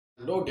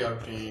Hello dear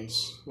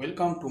friends,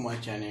 welcome to my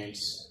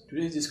channels.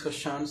 Today's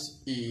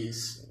discussions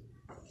is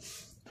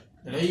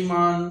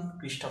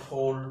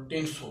Riemann-christoffel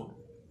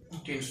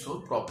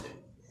tensor problem.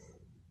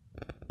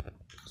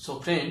 So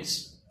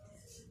friends,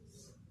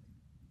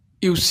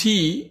 you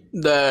see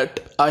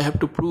that I have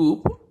to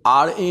prove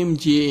Rm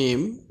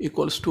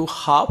equals to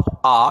half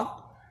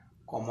R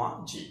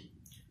comma J.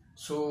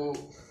 So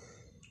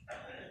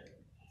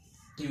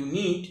you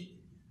need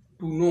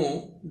to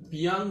know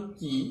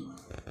Bianchi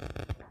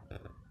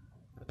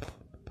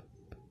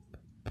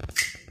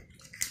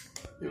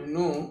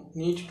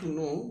need to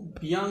know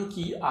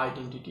Bianchi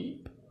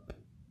identity.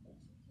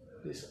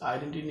 This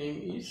identity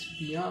name is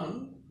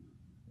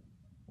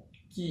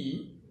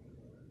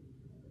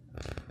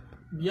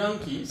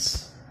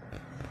Bianchi's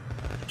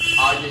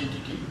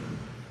identity.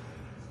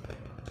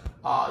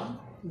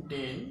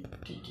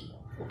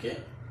 Okay,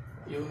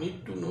 you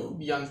need to know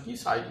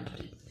Bianchi's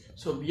identity.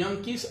 So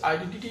Bianchi's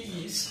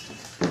identity is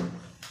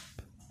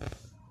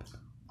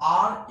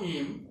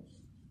Rm,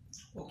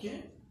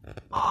 okay,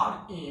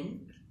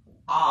 Rm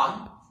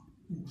I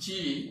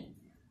J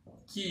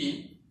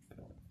K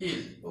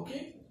L,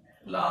 okay,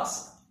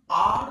 plus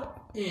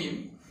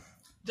Rm,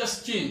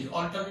 just change,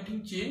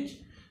 alternating change,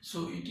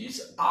 so it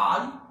is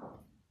I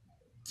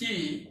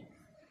K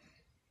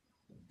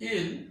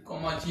L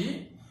comma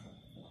J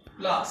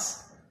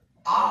plus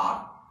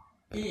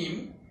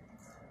Rm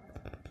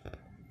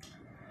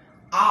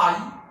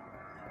I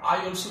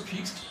also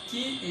fixed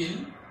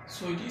KL,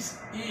 so it is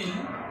L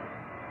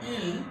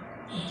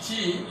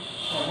J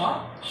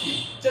comma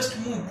K, just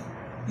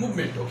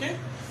movement, okay,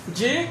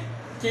 J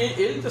K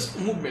L just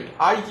movement,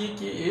 I J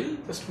K L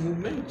just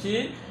movement,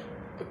 J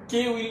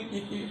K will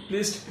be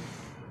placed,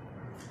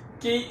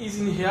 K is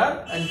in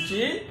here and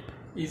J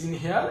is in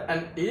here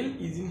and L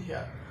is in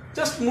here,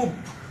 just move,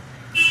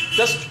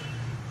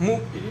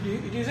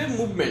 it is a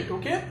movement,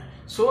 okay.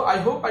 So I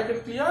hope I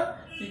can clear,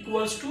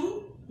 equals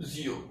to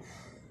 0.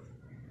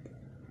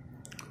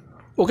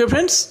 Okay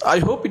friends, I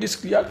hope it is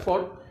clear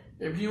for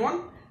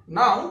everyone.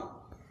 Now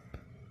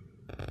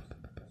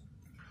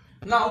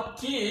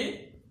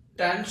K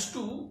tends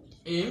to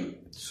M,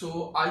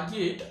 so I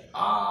get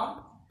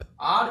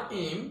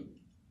Rm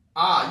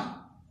I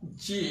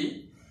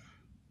J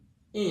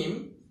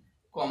M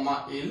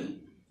comma L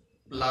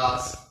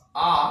plus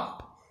Rm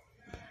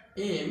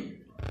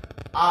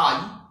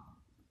I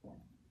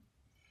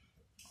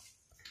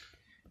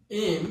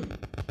M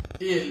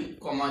L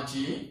comma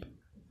J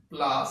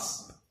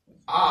plus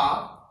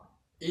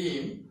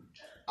Rm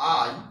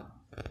I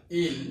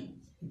L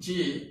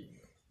J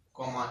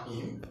comma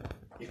M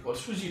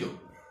equals to 0.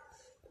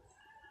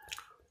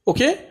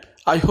 Okay,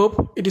 I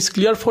hope it is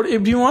clear for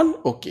everyone.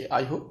 Okay,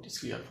 I hope it is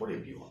clear for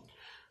everyone.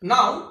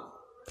 Now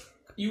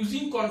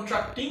using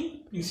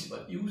contracting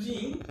principle,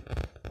 using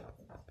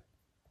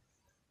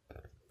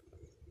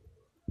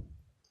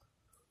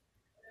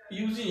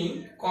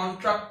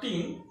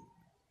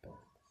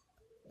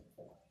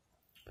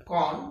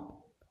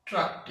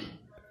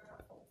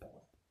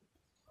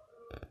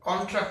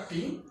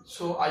contracting,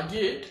 so I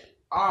get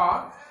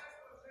R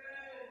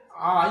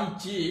I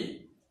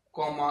J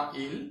comma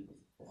L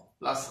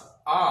plus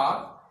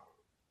R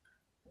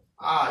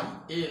I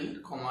L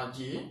comma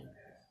J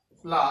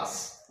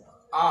plus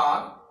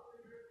R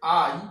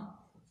I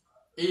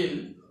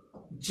L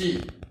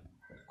J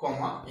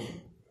comma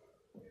M.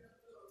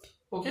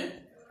 Okay,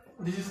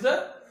 this is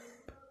the,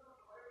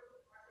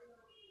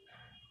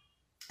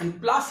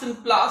 and plus,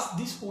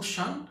 this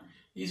portion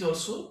is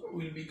also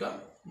will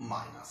become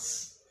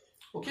minus.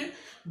 Okay,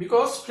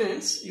 because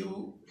friends, I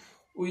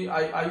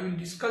will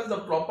discuss the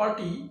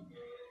property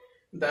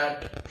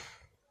that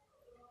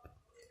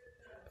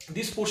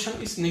this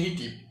portion is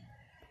negative,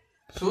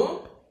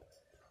 so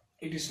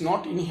it is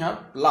not in here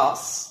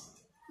plus,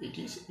 it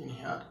is in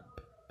here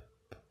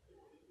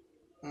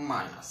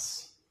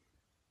minus,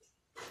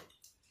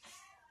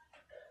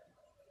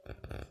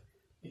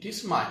 it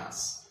is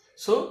minus.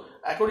 So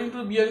according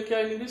to Bianchi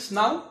identity,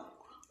 now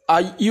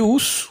I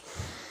use,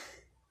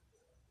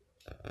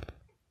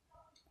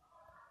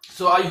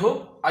 so I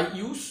hope I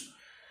use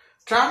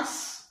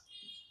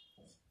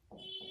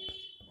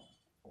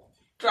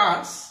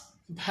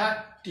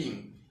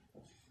transvecting.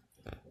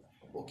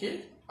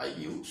 Okay, I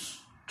use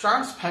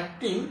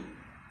transvecting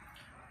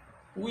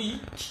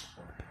with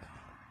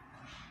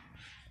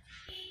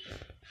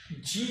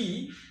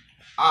GIL.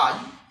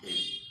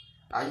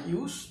 I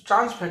use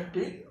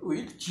transvecting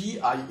with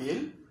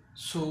GIL.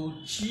 So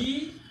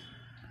GIL,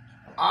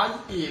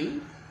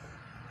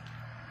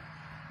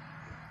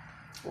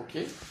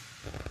 okay.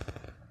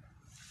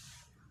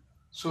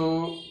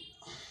 So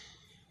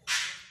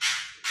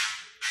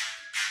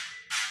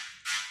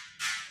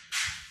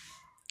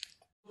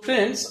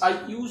friends,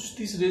 I use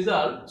this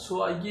result,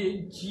 so I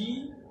get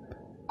GIL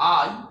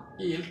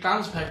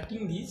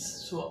transvecting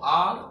this, so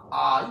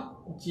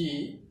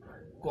RIJ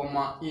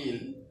comma L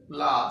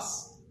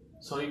plus,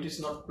 sorry, it is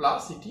not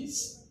plus, it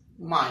is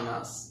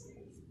minus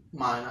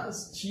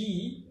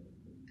GIL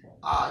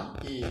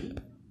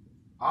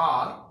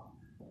R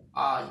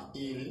I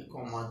L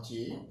comma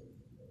J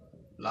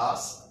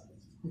plus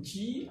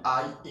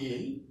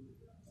GIL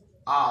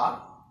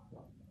R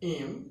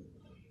M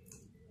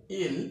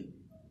L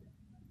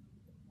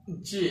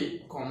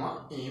J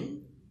comma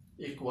M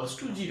equals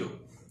to 0.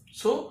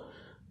 So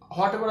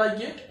whatever I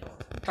get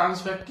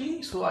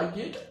transfacting, so I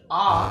get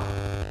R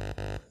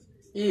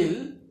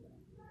L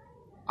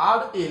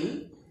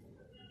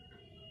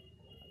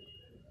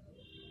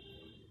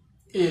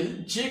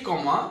J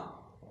comma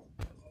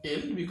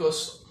L,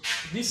 because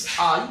this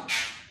I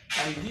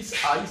and this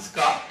I is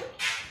cut,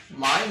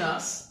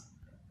 minus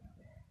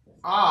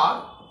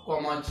R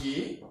comma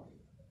J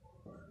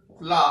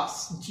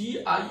plus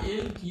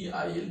GIL,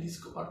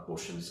 this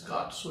portion is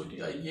cut, so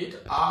I get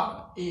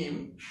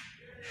RM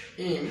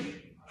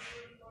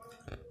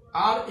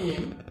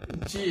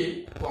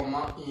J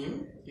comma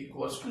M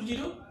equals to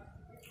 0.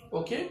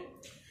 Okay,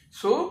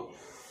 so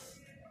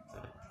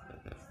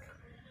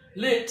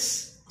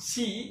let's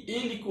see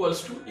L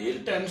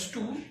tends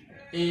to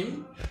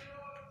M.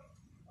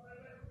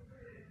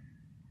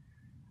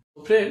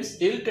 Friends,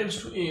 L tends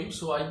to M,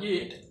 so I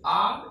get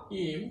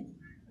RM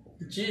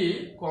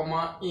J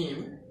comma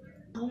M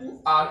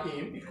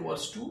 2RM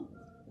equals to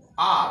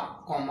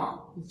R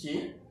comma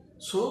J.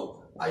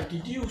 So I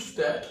deduce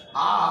that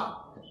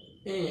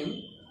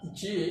RM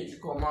J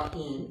comma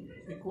M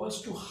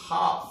equals to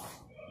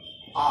half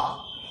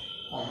R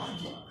comma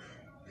J.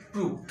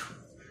 Proved.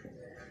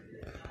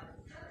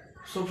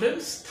 So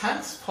friends,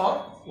 thanks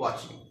for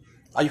watching.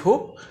 I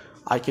hope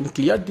I can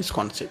clear this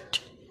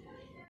concept.